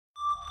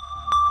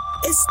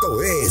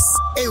Esto es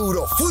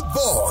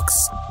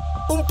Eurofootbox,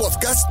 un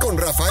podcast con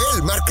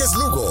Rafael Márquez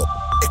Lugo,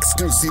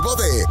 exclusivo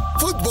de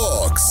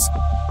Footbox.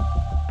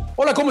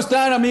 Hola, ¿cómo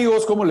están,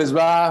 amigos? ¿Cómo les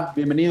va?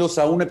 Bienvenidos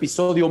a un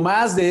episodio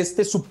más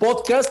de su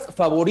podcast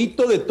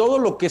favorito de todo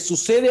lo que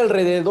sucede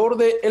alrededor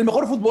del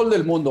mejor fútbol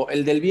del mundo,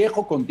 el del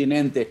viejo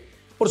continente.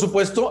 Por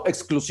supuesto,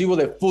 exclusivo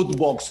de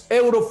Footbox,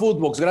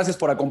 Eurofootbox. Gracias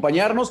por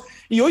acompañarnos.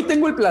 Y hoy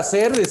tengo el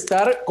placer de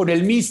estar con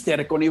el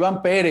Mister, con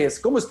Iván Pérez.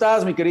 ¿Cómo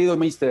estás, mi querido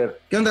Mister?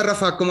 ¿Qué onda,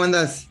 Rafa? ¿Cómo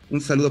andas?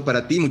 Un saludo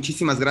para ti.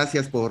 Muchísimas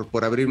gracias por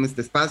abrirme este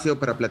espacio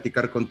para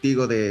platicar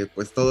contigo de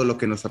pues todo lo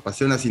que nos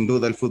apasiona, sin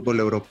duda, el fútbol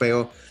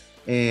europeo.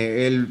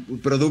 El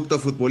producto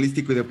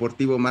futbolístico y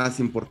deportivo más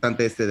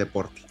importante de este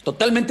deporte.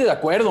 Totalmente de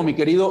acuerdo, mi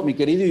querido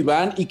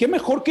Iván. Y qué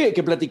mejor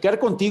que platicar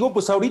contigo,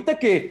 pues ahorita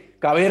que,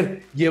 a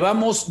ver,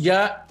 llevamos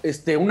ya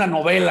una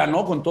novela,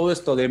 ¿no? Con todo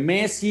esto de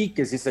Messi,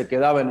 que si se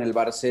quedaba en el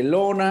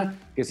Barcelona,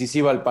 que si se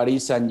iba al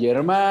Paris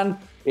Saint-Germain,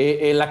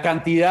 la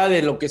cantidad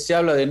de lo que se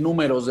habla de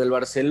números del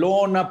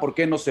Barcelona, por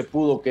qué no se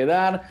pudo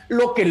quedar,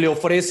 lo que le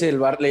ofrece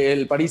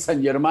el Paris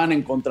Saint-Germain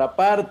en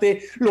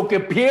contraparte, lo que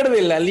pierde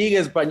la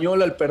Liga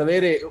Española al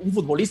perder un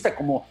futbolista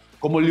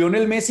como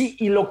Lionel Messi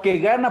y lo que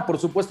gana, por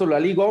supuesto, la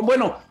Liga.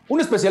 Bueno,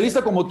 un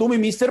especialista como tú, mi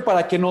mister,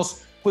 para que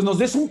nos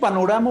des un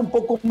panorama un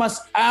poco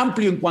más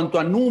amplio en cuanto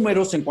a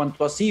números, en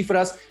cuanto a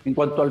cifras, en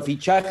cuanto al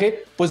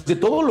fichaje, pues de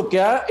todo lo que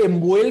ha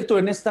envuelto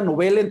en esta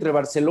novela entre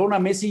Barcelona,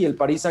 Messi y el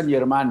Paris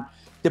Saint-Germain.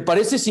 ¿Te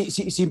parece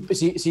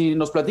si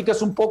nos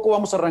platicas un poco,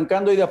 vamos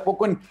arrancando ahí de a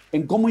poco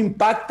en cómo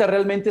impacta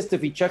realmente este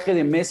fichaje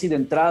de Messi de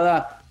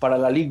entrada para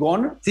la Ligue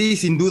 1? Sí,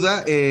 sin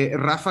duda,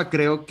 Rafa,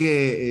 creo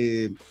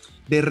que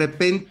de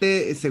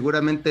repente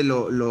seguramente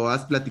lo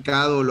has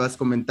platicado, lo has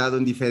comentado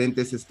en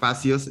diferentes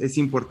espacios. Es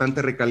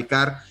importante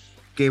recalcar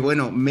que,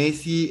 bueno,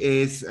 Messi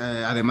es,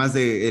 además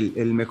de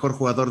el mejor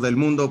jugador del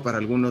mundo, para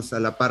algunos a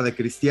la par de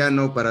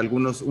Cristiano, para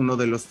algunos uno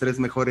de los 3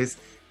 mejores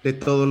de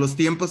todos los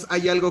tiempos.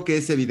 Hay algo que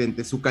es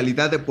evidente: su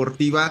calidad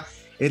deportiva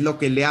es lo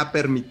que le ha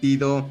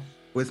permitido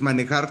pues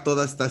manejar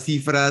todas estas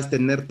cifras,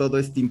 tener todo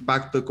este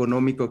impacto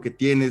económico que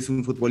tiene. Es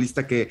un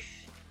futbolista que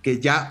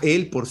ya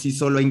él por sí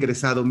solo ha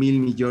ingresado 1,000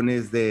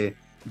 millones de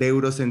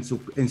euros en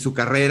su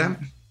carrera.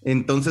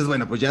 Entonces,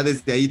 bueno, pues ya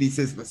desde ahí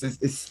dices, pues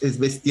es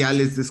bestial,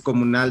 es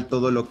descomunal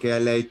todo lo que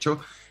él ha hecho,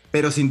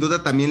 pero sin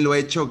duda también lo ha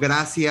hecho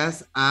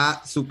gracias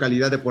a su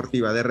calidad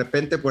deportiva. De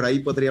repente por ahí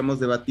podríamos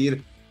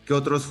debatir que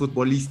otros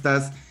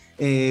futbolistas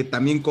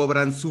también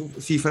cobran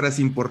cifras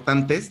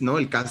importantes, ¿no?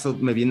 El caso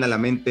me viene a la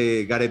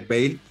mente Gareth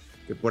Bale,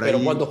 que por ahí...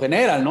 Pero cuánto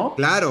generan, ¿no?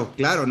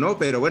 Claro, ¿no?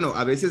 Pero bueno,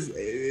 a veces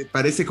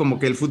parece como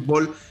que el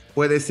fútbol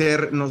puede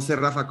ser, no sé,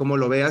 Rafa, cómo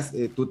lo veas,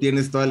 tú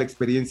tienes toda la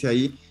experiencia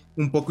ahí,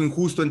 un poco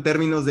injusto en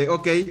términos de,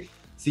 ok,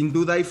 sin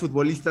duda hay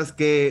futbolistas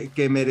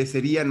que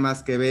merecerían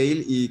más que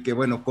Bale y que,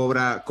 bueno,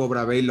 cobra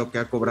Bale lo que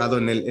ha cobrado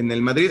en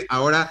el Madrid.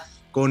 Ahora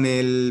con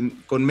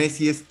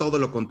Messi es todo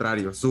lo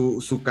contrario,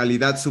 su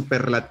calidad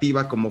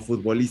superlativa como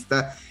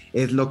futbolista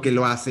es lo que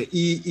lo hace.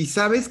 Y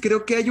sabes,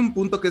 creo que hay un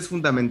punto que es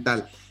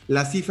fundamental: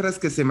 las cifras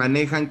que se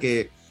manejan,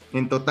 que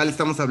en total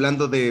estamos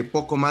hablando de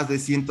poco más de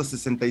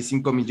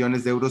 165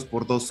 millones de euros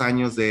por 2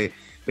 años de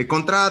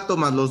contrato,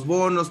 más los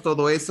bonos,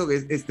 todo eso.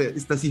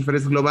 Esta cifra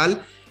es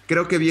global.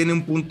 Creo que viene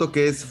un punto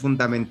que es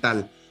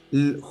fundamental.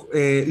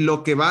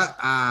 Lo que va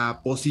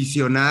a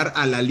posicionar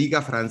a la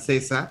liga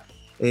francesa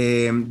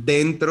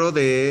dentro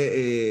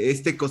de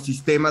este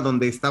ecosistema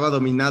donde estaba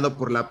dominado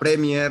por la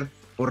Premier,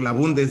 por la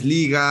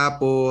Bundesliga,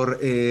 por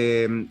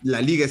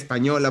la Liga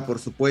Española, por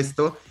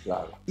supuesto.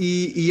 Claro.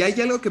 Y hay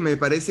algo que me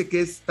parece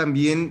que es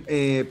también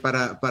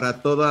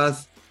para toda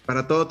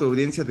tu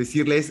audiencia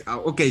decirles,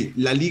 ok,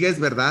 la Liga es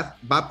verdad,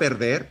 va a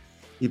perder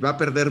y va a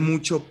perder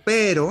mucho,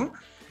 pero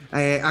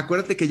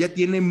acuérdate que ya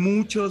tiene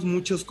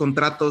muchos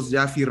contratos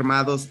ya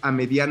firmados a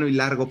mediano y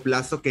largo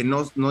plazo que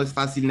no es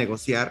fácil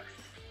negociar.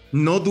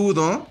 No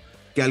dudo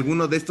que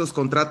alguno de estos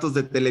contratos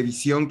de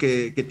televisión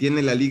que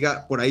tiene la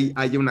Liga, por ahí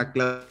haya una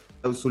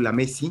cláusula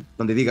Messi,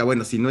 donde diga,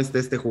 bueno, si no está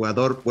este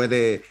jugador,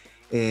 puede...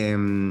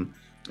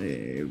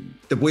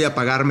 te voy a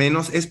pagar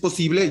menos. Es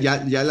posible,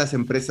 ya las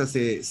empresas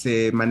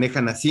se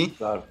manejan así,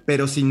 claro.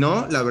 Pero si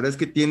no, la verdad es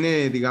que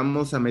tiene,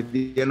 digamos, a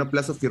mediano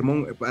plazo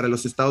firmó para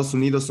los Estados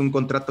Unidos un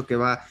contrato que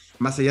va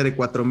más allá de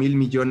 4,000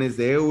 millones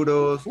de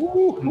euros.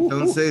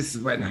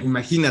 Entonces, bueno,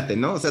 imagínate,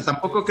 ¿no? O sea,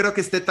 tampoco creo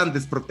que esté tan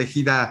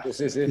desprotegida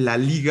sí. La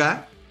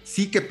liga.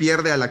 Sí que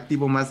pierde al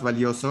activo más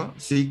valioso,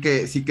 sí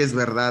que es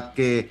verdad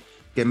que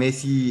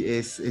Messi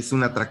es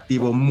un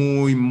atractivo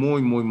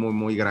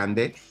muy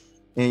grande.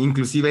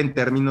 Inclusive en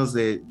términos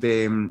de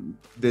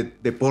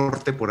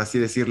deporte, por así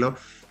decirlo,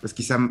 pues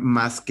quizá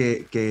más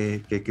que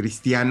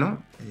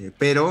Cristiano,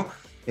 pero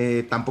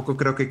tampoco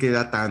creo que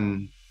queda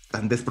tan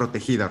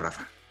desprotegida,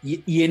 Rafa.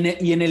 Y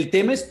en el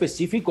tema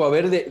específico, a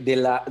ver,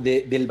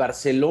 del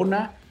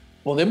Barcelona,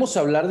 ¿podemos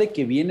hablar de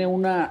que viene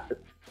una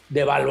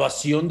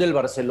devaluación del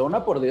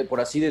Barcelona, por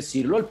así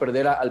decirlo, al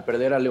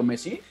perder a Leo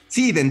Messi?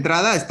 Sí, de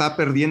entrada está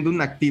perdiendo un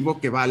activo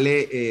que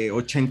vale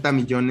 80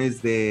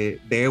 millones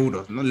de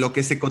euros, ¿no? Lo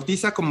que se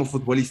cotiza como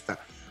futbolista.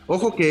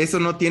 Ojo que eso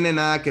no tiene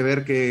nada que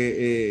ver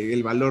que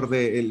el valor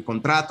del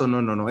contrato,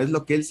 no, es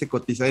lo que él se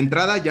cotiza. De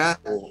entrada ya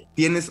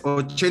tienes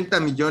 80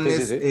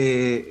 millones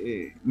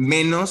Sí.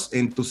 menos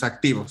en tus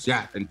activos,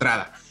 ya, de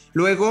entrada.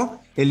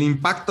 Luego, el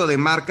impacto de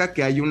marca,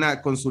 que hay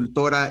una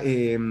consultora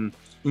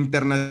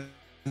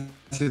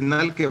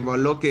internacional que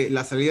evaluó que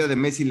la salida de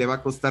Messi le va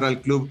a costar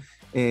al club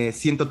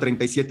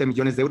 137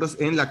 millones de euros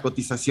en la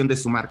cotización de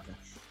su marca.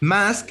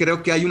 Más,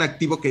 creo que hay un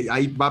activo que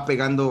ahí va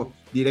pegando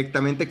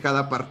directamente,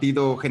 cada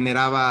partido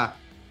generaba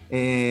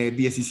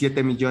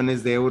 17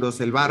 millones de euros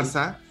el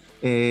Barça.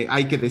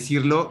 Hay que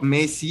decirlo,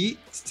 Messi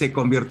se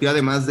convirtió,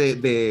 además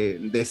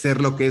de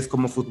ser lo que es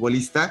como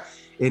futbolista,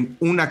 en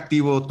un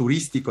activo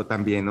turístico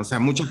también. O sea,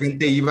 mucha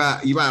gente iba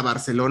a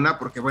Barcelona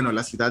porque, bueno,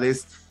 la ciudad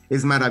es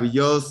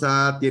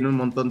maravillosa, tiene un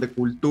montón de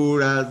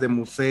culturas, de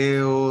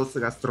museos,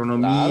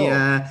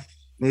 gastronomía.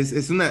 Claro.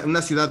 Es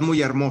una ciudad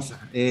muy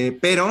hermosa,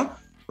 pero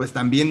pues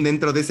también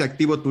dentro de ese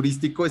activo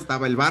turístico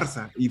estaba el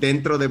Barça, y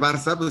dentro de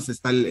Barça pues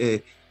está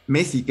el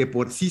Messi, que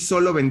por sí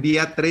solo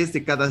vendía 3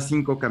 de cada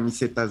 5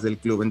 camisetas del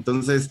club.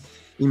 Entonces,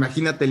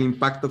 imagínate el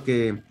impacto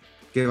que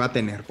va a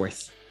tener,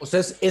 pues. O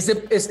sea,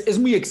 es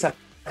muy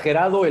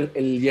exagerado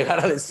el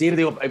llegar a decir,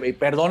 digo,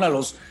 perdón a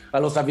los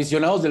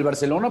aficionados del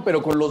Barcelona,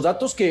 pero con los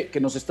datos que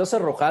nos estás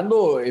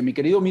arrojando, mi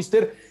querido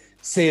mister,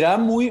 será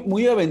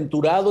muy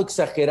aventurado,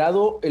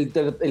 exagerado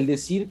el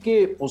decir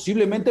que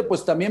posiblemente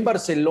pues también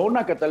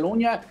Barcelona,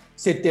 Cataluña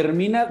se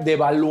termina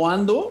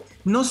devaluando.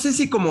 No sé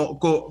si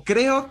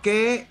creo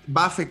que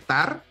va a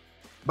afectar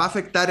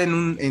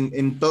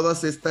en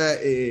todas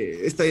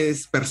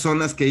estas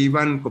personas que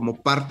iban como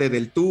parte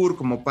del tour,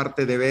 como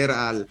parte de ver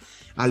al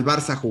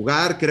Barça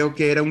jugar. Creo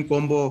que era un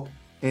combo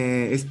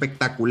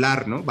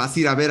espectacular, ¿no? Vas a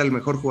ir a ver al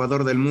mejor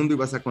jugador del mundo y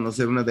vas a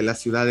conocer una de las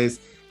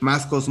ciudades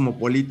más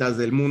cosmopolitas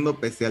del mundo,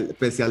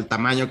 pese al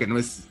tamaño que no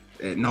es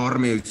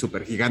enorme y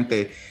súper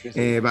gigante,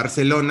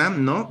 Barcelona,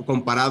 ¿no?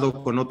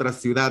 Comparado con otras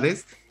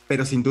ciudades,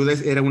 pero sin duda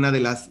era una de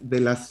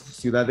las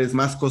ciudades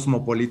más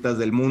cosmopolitas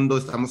del mundo.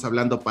 Estamos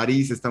hablando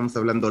París, estamos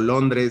hablando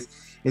Londres,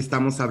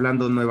 estamos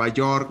hablando Nueva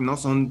York, ¿no?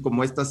 Son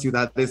como estas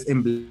ciudades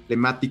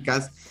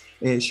emblemáticas,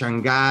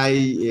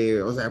 Shanghái,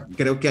 o sea,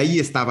 creo que ahí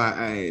está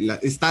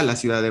la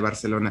ciudad de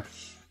Barcelona.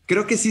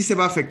 Creo que sí se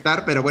va a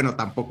afectar, pero bueno,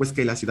 tampoco es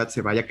que la ciudad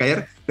se vaya a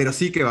caer, pero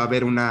sí que va a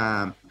haber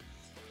una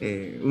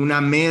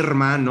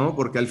merma, ¿no?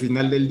 Porque al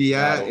final del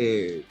día, claro,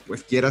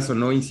 pues quieras o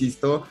no,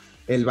 insisto,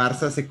 el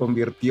Barça se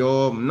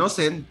convirtió, no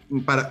sé,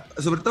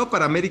 sobre todo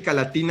para América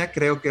Latina,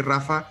 creo que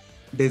Rafa,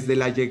 desde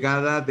la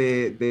llegada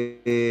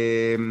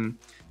de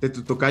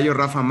tu tocayo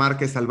Rafa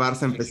Márquez al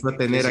Barça, empezó a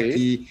tener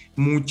aquí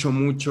mucho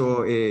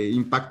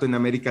impacto en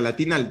América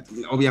Latina.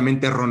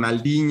 Obviamente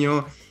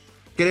Ronaldinho.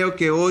 Creo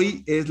que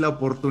hoy es la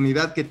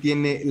oportunidad que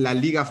tiene la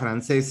Liga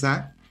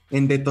Francesa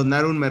en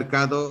detonar un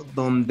mercado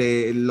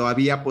donde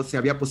se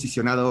había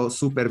posicionado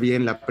súper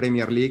bien la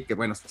Premier League, que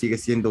bueno, sigue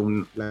siendo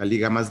la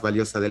liga más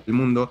valiosa del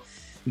mundo,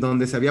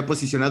 donde se había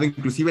posicionado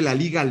inclusive la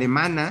liga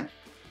alemana,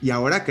 y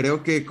ahora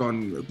creo que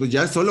pues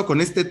ya solo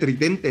con este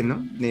tridente,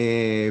 ¿no?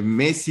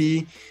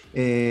 Messi,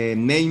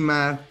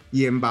 Neymar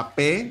y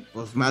Mbappé,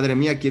 pues madre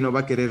mía, ¿quién no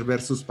va a querer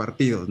ver sus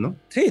partidos, no?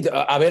 Sí,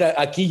 a ver,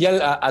 aquí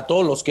ya a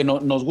todos los que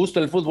nos gusta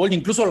el fútbol,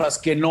 incluso a las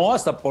que no,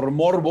 hasta por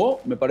morbo,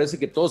 me parece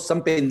que todos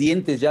están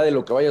pendientes ya de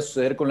lo que vaya a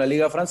suceder con la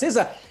Liga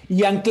Francesa.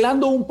 Y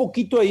anclando un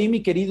poquito ahí,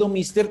 mi querido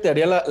mister, te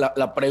haría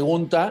la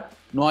pregunta,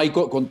 ¿no? Ahí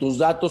con tus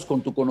datos,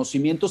 con tu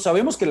conocimiento.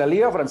 Sabemos que la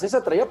Liga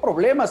Francesa traía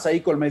problemas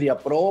ahí con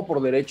MediaPro por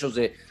derechos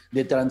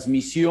de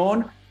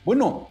transmisión.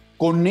 Bueno,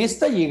 con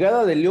esta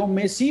llegada de Leo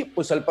Messi,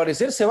 pues al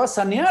parecer se va a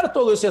sanear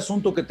todo ese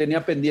asunto que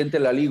tenía pendiente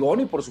la Liga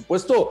ONU, y por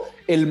supuesto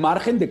el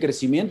margen de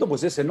crecimiento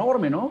pues es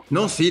enorme, ¿no?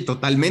 No, sí,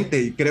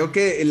 totalmente. Y creo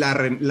que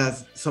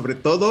sobre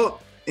todo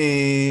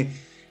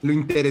lo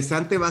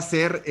interesante va a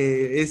ser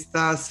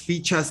estas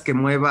fichas que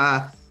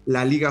mueva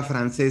la Liga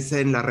Francesa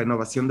en la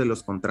renovación de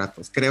los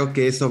contratos. Creo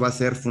que eso va a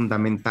ser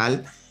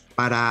fundamental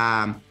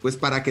para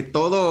que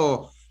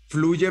todo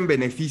fluya en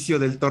beneficio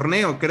del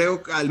torneo.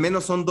 Creo que al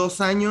menos son 2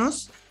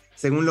 años,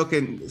 según lo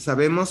que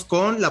sabemos,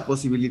 con la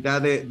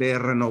posibilidad de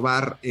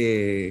renovar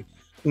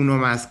uno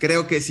más.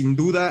 Creo que sin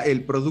duda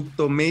el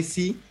producto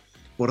Messi,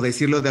 por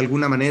decirlo de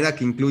alguna manera,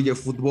 que incluye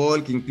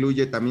fútbol, que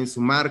incluye también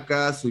su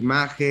marca, su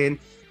imagen,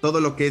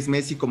 todo lo que es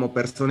Messi como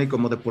persona y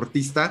como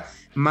deportista,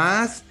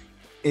 más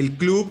el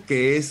club,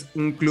 que es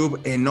un club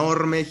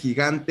enorme,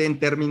 gigante en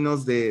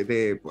términos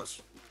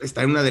pues,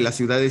 está en una de las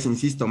ciudades,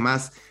 insisto,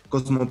 más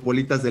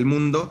cosmopolitas del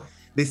mundo.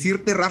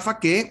 Decirte, Rafa,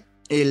 que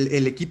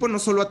el equipo no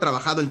solo ha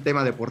trabajado el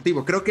tema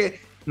deportivo, creo que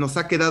nos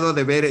ha quedado a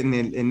deber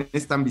en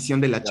esta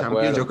ambición de la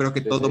Champions. Yo creo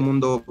que todo el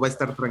mundo va a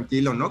estar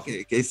tranquilo, ¿no?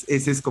 Que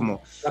ese es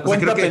como... La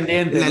cuenta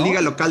pendiente, la ¿no?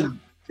 liga local...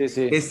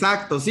 Sí.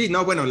 Exacto, sí,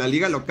 no, bueno, la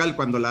liga local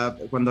cuando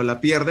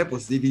la pierde,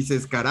 pues sí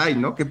dices, caray,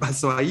 ¿no? ¿Qué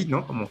pasó ahí,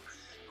 no?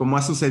 Como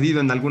ha sucedido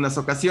en algunas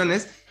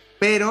ocasiones,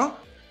 pero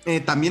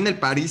también el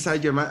París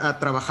ha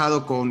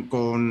trabajado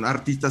con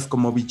artistas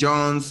como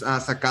millones, ha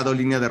sacado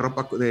línea de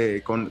ropa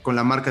con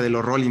la marca de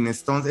los Rolling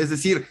Stones. Es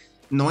decir,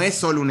 no es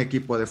solo un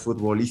equipo de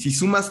fútbol, y si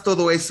sumas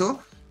todo eso,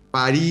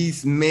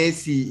 París,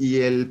 Messi y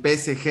el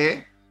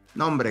PSG,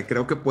 no hombre,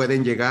 creo que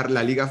pueden llegar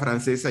la liga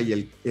francesa y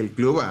el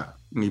club a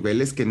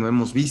niveles que no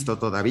hemos visto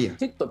todavía.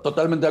 Sí,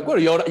 totalmente de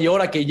acuerdo. Y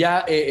ahora que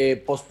ya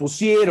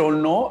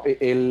pospusieron, ¿no?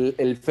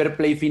 el fair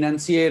play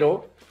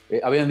financiero,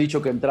 habían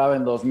dicho que entraba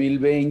en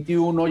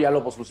 2021, ya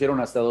lo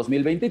pospusieron hasta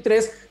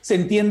 2023. Se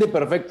entiende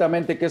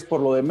perfectamente que es por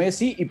lo de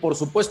Messi y por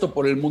supuesto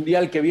por el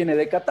Mundial que viene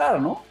de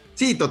Qatar, ¿no?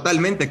 Sí,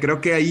 totalmente. Creo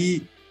que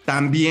ahí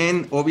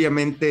también,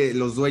 obviamente,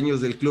 los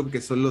dueños del club, que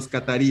son los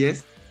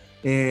cataríes,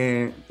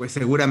 pues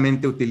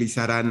seguramente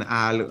utilizarán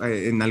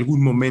en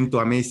algún momento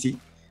a Messi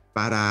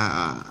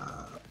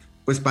para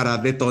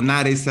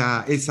detonar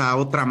esa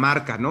otra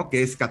marca, ¿no?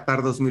 Que es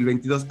Qatar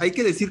 2022. Hay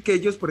que decir que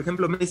ellos, por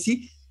ejemplo,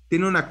 Messi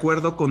tiene un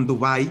acuerdo con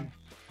Dubái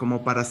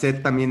como para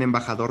ser también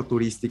embajador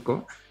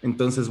turístico.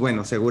 Entonces,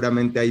 bueno,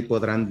 seguramente ahí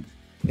podrán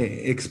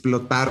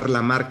explotar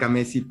la marca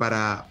Messi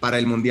para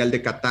el Mundial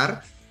de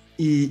Qatar.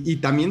 Y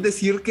también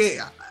decir que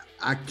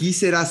aquí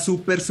será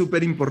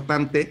súper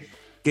importante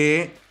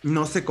que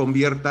no se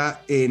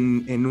convierta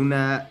en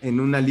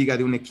una liga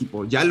de un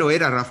equipo. Ya lo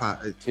era, Rafa.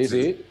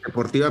 Sí.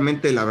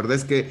 Deportivamente, la verdad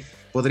es que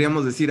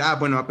podríamos decir,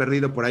 bueno, ha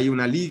perdido por ahí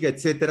una liga,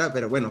 etcétera,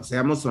 pero bueno,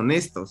 seamos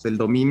honestos, el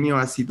dominio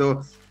ha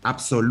sido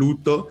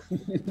absoluto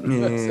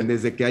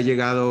desde que ha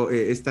llegado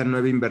esta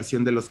nueva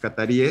inversión de los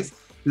cataríes,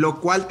 lo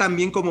cual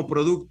también como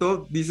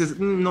producto dices,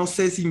 no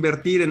sé si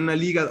invertir en una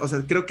liga, o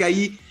sea, creo que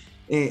ahí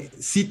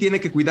sí tiene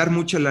que cuidar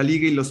mucho la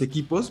liga y los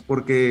equipos,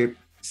 porque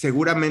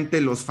seguramente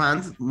los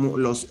fans,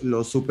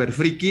 los super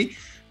friki,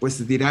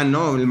 pues dirán,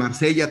 no, el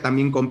Marsella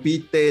también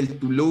compite, el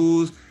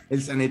Toulouse,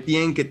 el Saint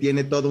Etienne, que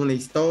tiene toda una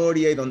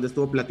historia y donde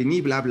estuvo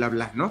Platini, bla, bla,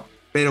 bla, ¿no?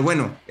 Pero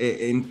bueno,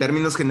 en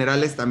términos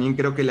generales también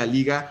creo que la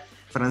liga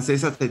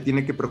francesa se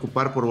tiene que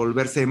preocupar por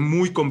volverse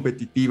muy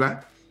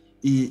competitiva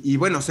y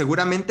bueno,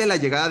 seguramente la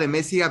llegada de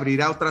Messi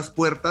abrirá otras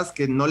puertas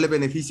que no le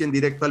beneficien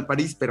directo al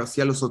París, pero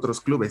sí a los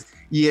otros clubes.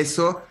 Y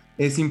eso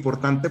es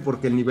importante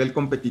porque el nivel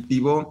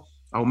competitivo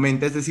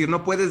aumenta. Es decir,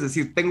 no puedes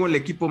decir, tengo el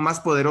equipo más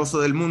poderoso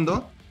del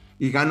mundo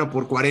y gano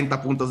por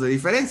 40 puntos de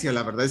diferencia.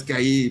 La verdad es que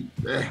ahí,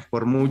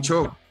 por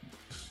mucho,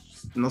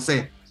 no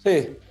sé.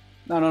 Sí,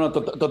 no,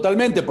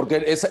 totalmente,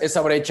 porque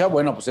esa brecha,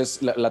 bueno,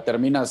 pues la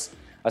terminas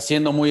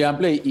haciendo muy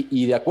amplia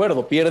y de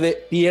acuerdo,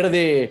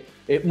 pierde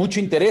mucho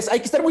interés. Hay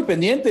que estar muy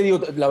pendiente,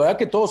 digo, la verdad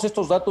que todos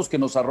estos datos que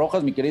nos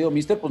arrojas, mi querido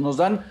mister, pues nos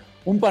dan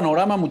un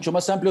panorama mucho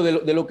más amplio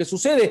de lo que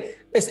sucede.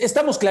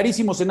 Estamos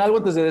clarísimos en algo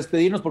antes de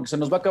despedirnos porque se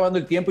nos va acabando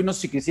el tiempo y no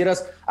sé si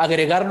quisieras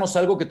agregarnos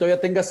algo que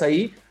todavía tengas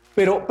ahí,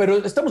 pero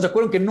estamos de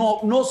acuerdo en que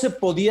no se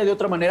podía de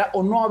otra manera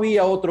o no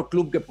había otro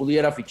club que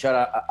pudiera fichar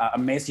a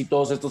Messi,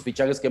 todos estos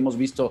fichajes que hemos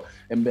visto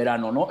en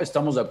verano, ¿no?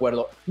 Estamos de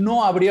acuerdo.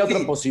 No habría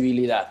otra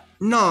posibilidad.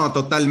 No,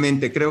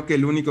 totalmente. Creo que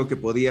el único que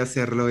podía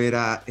hacerlo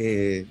era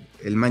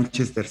el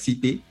Manchester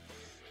City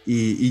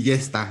y ya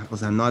está. O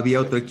sea, no había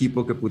otro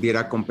equipo que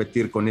pudiera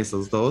competir con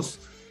esos dos.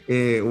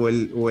 O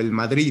el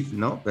Madrid,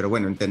 ¿no? Pero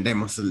bueno,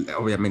 entendemos,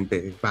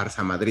 obviamente,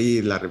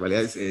 Barça-Madrid, la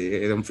rivalidad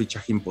era un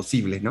fichaje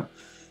imposible, ¿no?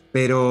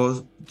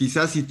 Pero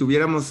quizás si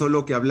tuviéramos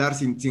solo que hablar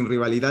sin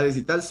rivalidades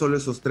y tal, solo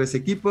esos tres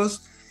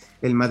equipos.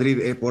 El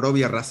Madrid, por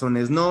obvias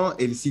razones, no.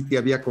 El City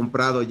había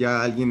comprado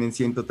ya a alguien en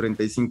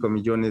 135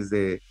 millones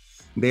de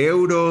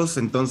euros.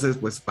 Entonces,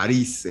 pues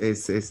París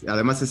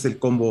además es el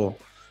combo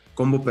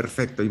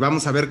perfecto. Y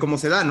vamos a ver cómo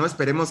se da, ¿no?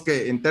 Esperemos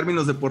que en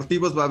términos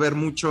deportivos va a haber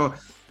mucho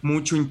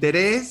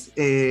interés.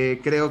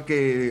 Creo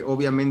que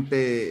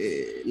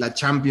obviamente la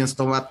Champions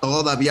toma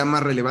todavía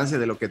más relevancia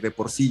de lo que de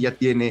por sí ya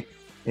tiene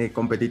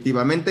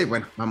competitivamente.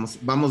 Bueno,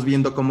 vamos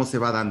viendo cómo se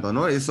va dando,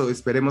 ¿no? Eso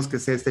esperemos que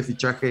sea este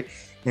fichaje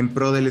en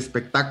pro del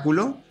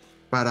espectáculo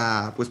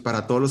para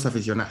todos los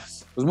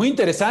aficionados. Pues muy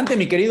interesante,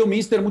 mi querido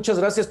mister, muchas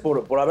gracias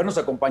por habernos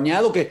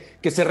acompañado,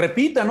 que se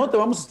repita, ¿no? Te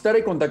vamos a estar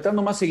ahí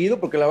contactando más seguido,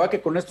 porque la verdad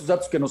que con estos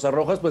datos que nos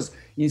arrojas, pues,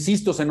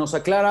 insisto, se nos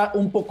aclara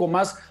un poco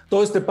más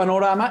todo este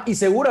panorama y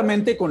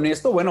seguramente con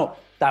esto, bueno,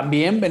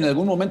 también en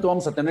algún momento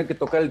vamos a tener que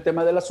tocar el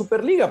tema de la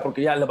Superliga,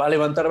 porque ya va a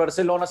levantar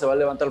Barcelona, se va a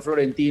levantar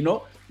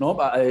Florentino, ¿no?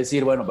 Va a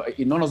decir, bueno,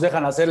 y no nos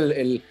dejan hacer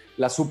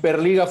la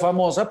Superliga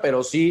famosa,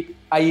 pero sí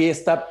hay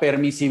esta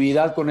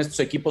permisividad con estos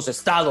equipos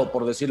estado,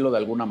 por decirlo de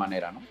alguna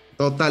manera, ¿no?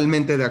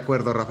 Totalmente de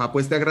acuerdo, Rafa.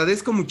 Pues te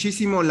agradezco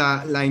muchísimo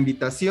la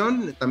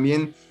invitación.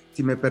 También,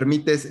 si me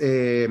permites,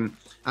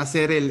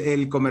 hacer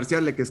el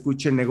comercial de que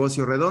escuchen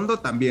Negocio Redondo,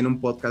 también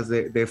un podcast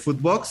de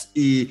Footbox.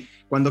 Y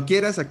cuando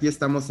quieras, aquí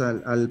estamos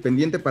al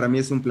pendiente. Para mí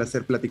es un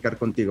placer platicar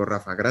contigo,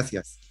 Rafa.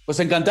 Gracias. Pues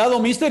encantado,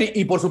 mister.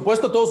 Y por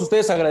supuesto, a todos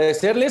ustedes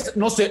agradecerles.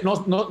 No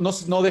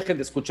dejen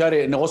de escuchar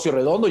Negocio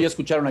Redondo. Ya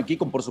escucharon aquí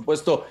con, por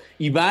supuesto,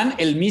 Iván,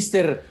 el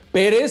mister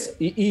Pérez.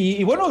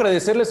 Y bueno,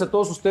 agradecerles a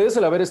todos ustedes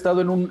el haber estado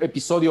en un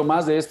episodio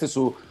más de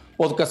su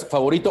podcast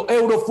favorito,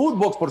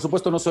 Eurofootbox. Por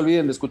supuesto, no se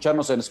olviden de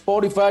escucharnos en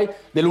Spotify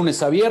de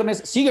lunes a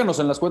viernes. Síganos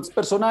en las cuentas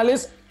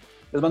personales.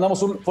 Les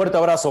mandamos un fuerte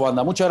abrazo,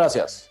 banda. Muchas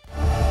gracias.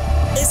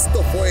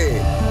 Esto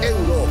fue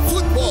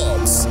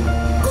Eurofootbox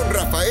con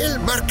Rafael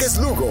Márquez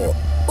Lugo,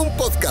 un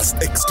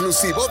podcast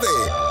exclusivo de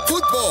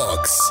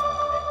Footbox.